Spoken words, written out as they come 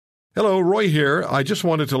Hello, Roy here. I just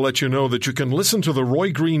wanted to let you know that you can listen to The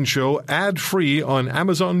Roy Green Show ad-free on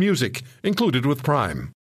Amazon Music, included with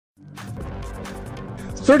Prime.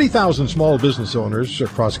 30,000 small business owners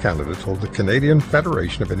across Canada told the Canadian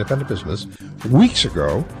Federation of Independent Business weeks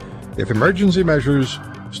ago if emergency measures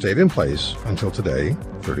stayed in place until today,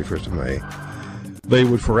 31st of May, they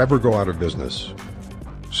would forever go out of business.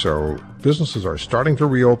 So businesses are starting to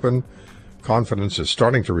reopen. Confidence is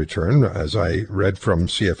starting to return, as I read from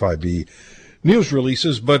CFIB news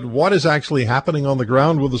releases. But what is actually happening on the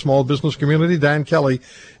ground with the small business community? Dan Kelly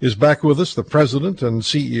is back with us, the president and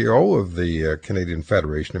CEO of the Canadian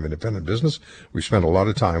Federation of Independent Business. We spent a lot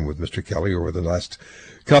of time with Mr. Kelly over the last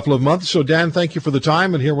couple of months. So, Dan, thank you for the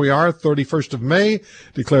time. And here we are, 31st of May,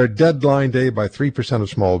 declared deadline day by 3% of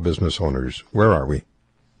small business owners. Where are we?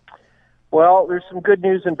 Well, there's some good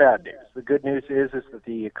news and bad news. The good news is that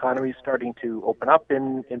the economy is starting to open up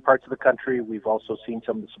in parts of the country. We've also seen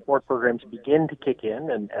some of the support programs begin to kick in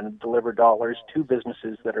and deliver dollars to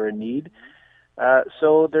businesses that are in need.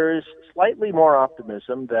 So there's slightly more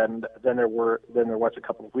optimism than there was a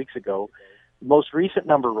couple of weeks ago. The most recent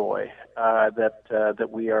number, Roy, that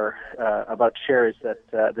we are about to share is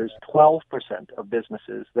that there's 12% of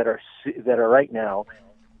businesses that are right now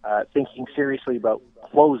thinking seriously about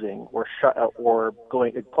closing or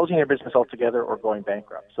closing their business altogether or going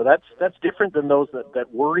bankrupt. So that's different than those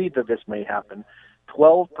that worry that this may happen.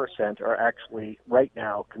 12% are actually right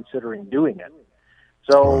now considering doing it.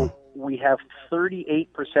 So we have 38%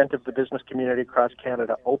 of the business community across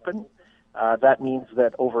Canada open. That means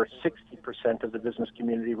that over 60% of the business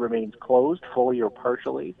community remains closed, fully or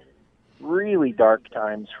partially. Really dark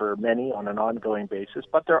times for many on an ongoing basis,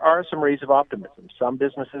 but there are some rays of optimism. Some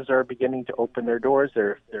businesses are beginning to open their doors.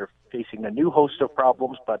 They're facing a new host of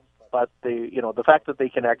problems, but the fact that they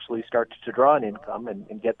can actually start to draw an income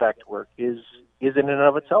and get back to work is in and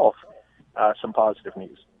of itself some positive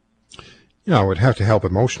news. You know, it would have to help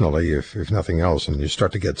emotionally, if nothing else, and you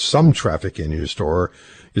start to get some traffic in your store,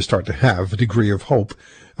 you start to have a degree of hope.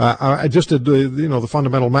 I just did the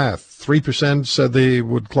fundamental math. 3% said they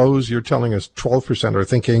would close. You're telling us 12% are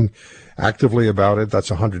thinking actively about it. That's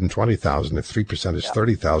 120,000. If 3% is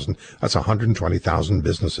 30,000, that's 120,000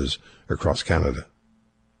 businesses across Canada.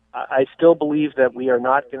 I still believe that we are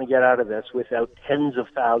not going to get out of this without tens of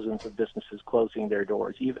thousands of businesses closing their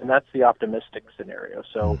doors. Even that's the optimistic scenario.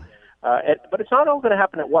 So. But it's not all going to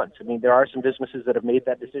happen at once. I mean, there are some businesses that have made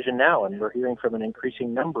that decision now, and we're hearing from an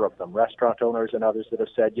increasing number of them, restaurant owners and others that have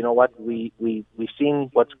said, you know what, we've seen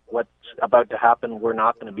what's about to happen. We're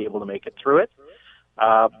not going to be able to make it through it.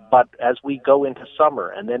 But as we go into summer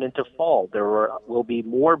and then into fall, there will be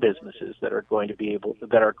more businesses that are going to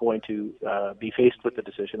be faced with the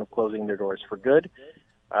decision of closing their doors for good.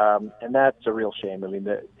 And that's a real shame. I mean,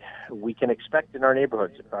 we can expect in our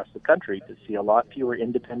neighborhoods across the country to see a lot fewer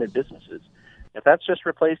independent businesses. If that's just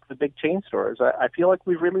replaced with big chain stores, I feel like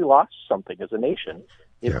we've really lost something as a nation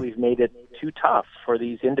if we've made it too tough for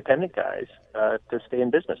these independent guys to stay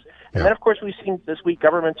in business. And then, of course, we've seen this week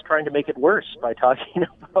governments trying to make it worse by talking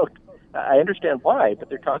about, I understand why, but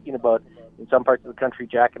they're talking about, in some parts of the country,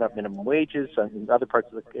 jacking up minimum wages. And in other parts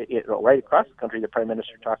of right across the country, the Prime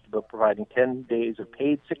Minister talked about providing 10 days of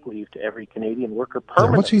paid sick leave to every Canadian worker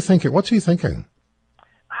permanently. What's he thinking?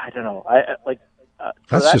 I don't know.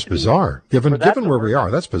 That's just bizarre. Given where we are,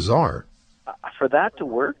 that's bizarre. For that to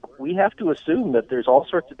work, we have to assume that there's all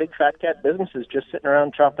sorts of big fat cat businesses just sitting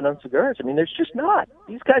around chomping on cigars. I mean, there's just not.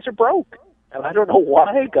 These guys are broke. And I don't know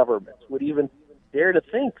why governments would even dare to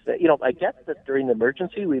think that, I get that during the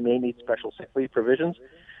emergency we may need special sick leave provisions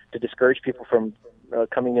to discourage people from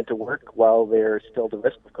coming into work while they're still at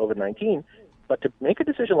risk of COVID-19. But to make a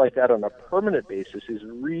decision like that on a permanent basis is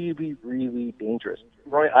really, really dangerous.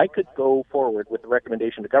 Roy, I could go forward with the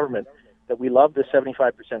recommendation to government that we love the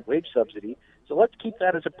 75% wage subsidy, so let's keep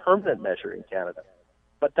that as a permanent measure in Canada.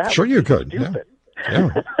 But that sure you could. Stupid. Yeah.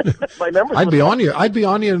 I'd be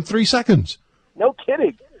on you in 3 seconds. No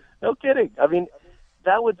kidding. I mean,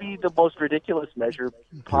 that would be the most ridiculous measure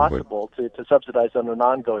possible to subsidize on an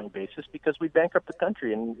ongoing basis, because we bankrupt the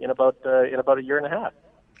country in about a year and a half.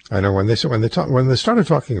 I know when they started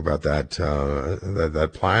talking about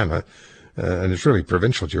that plan, and it's really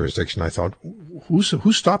provincial jurisdiction, I thought, who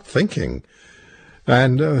stopped thinking?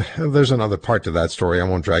 And there's another part to that story. I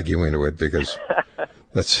won't drag you into it because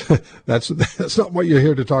that's not what you're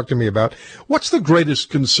here to talk to me about. What's the greatest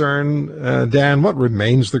concern, Dan? What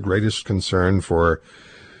remains the greatest concern for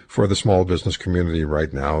the small business community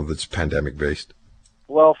right now that's pandemic based?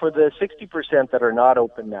 Well, for the 60% that are not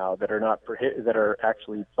open now, that are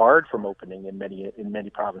actually barred from opening in many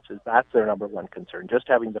provinces, that's their number one concern, just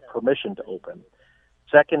having the permission to open.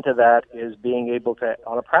 Second to that is being able to,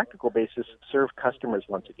 on a practical basis, serve customers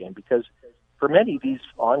once again, because for many, these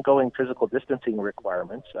ongoing physical distancing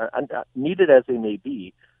requirements, needed as they may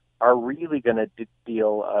be, are really going to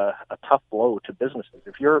deal a tough blow to businesses.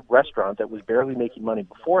 If you're a restaurant that was barely making money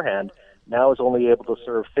beforehand, now is only able to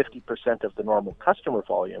serve 50% of the normal customer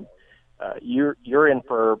volume, you're in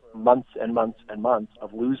for months and months and months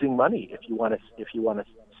of losing money if you want to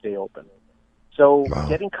stay open. So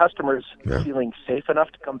getting customers feeling safe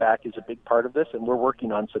enough to come back is a big part of this, and we're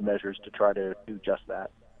working on some measures to try to do just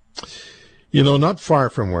that. You know, not far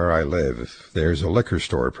from where I live, there's a liquor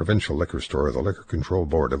store, provincial liquor store, the Liquor Control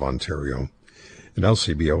Board of Ontario, an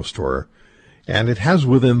LCBO store, and it has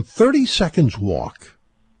within 30 seconds walk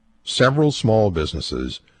several small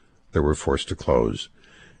businesses that were forced to close.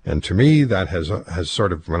 And to me, that has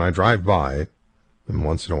sort of, when I drive by, and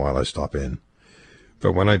once in a while I stop in,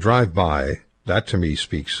 but when I drive by, that to me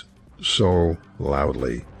speaks so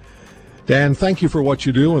loudly. Dan, thank you for what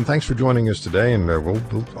you do, and thanks for joining us today, and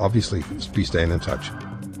we'll obviously be staying in touch.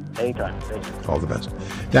 Anytime. Thank you. All the best.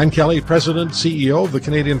 Dan Kelly, President, CEO of the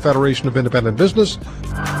Canadian Federation of Independent Business.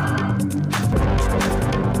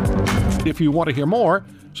 If you want to hear more,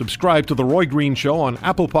 subscribe to The Roy Green Show on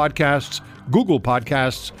Apple Podcasts, Google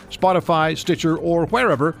Podcasts, Spotify, Stitcher, or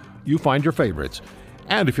wherever you find your favorites.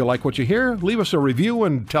 And if you like what you hear, leave us a review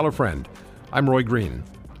and tell a friend. I'm Roy Green.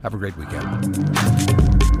 Have a great weekend.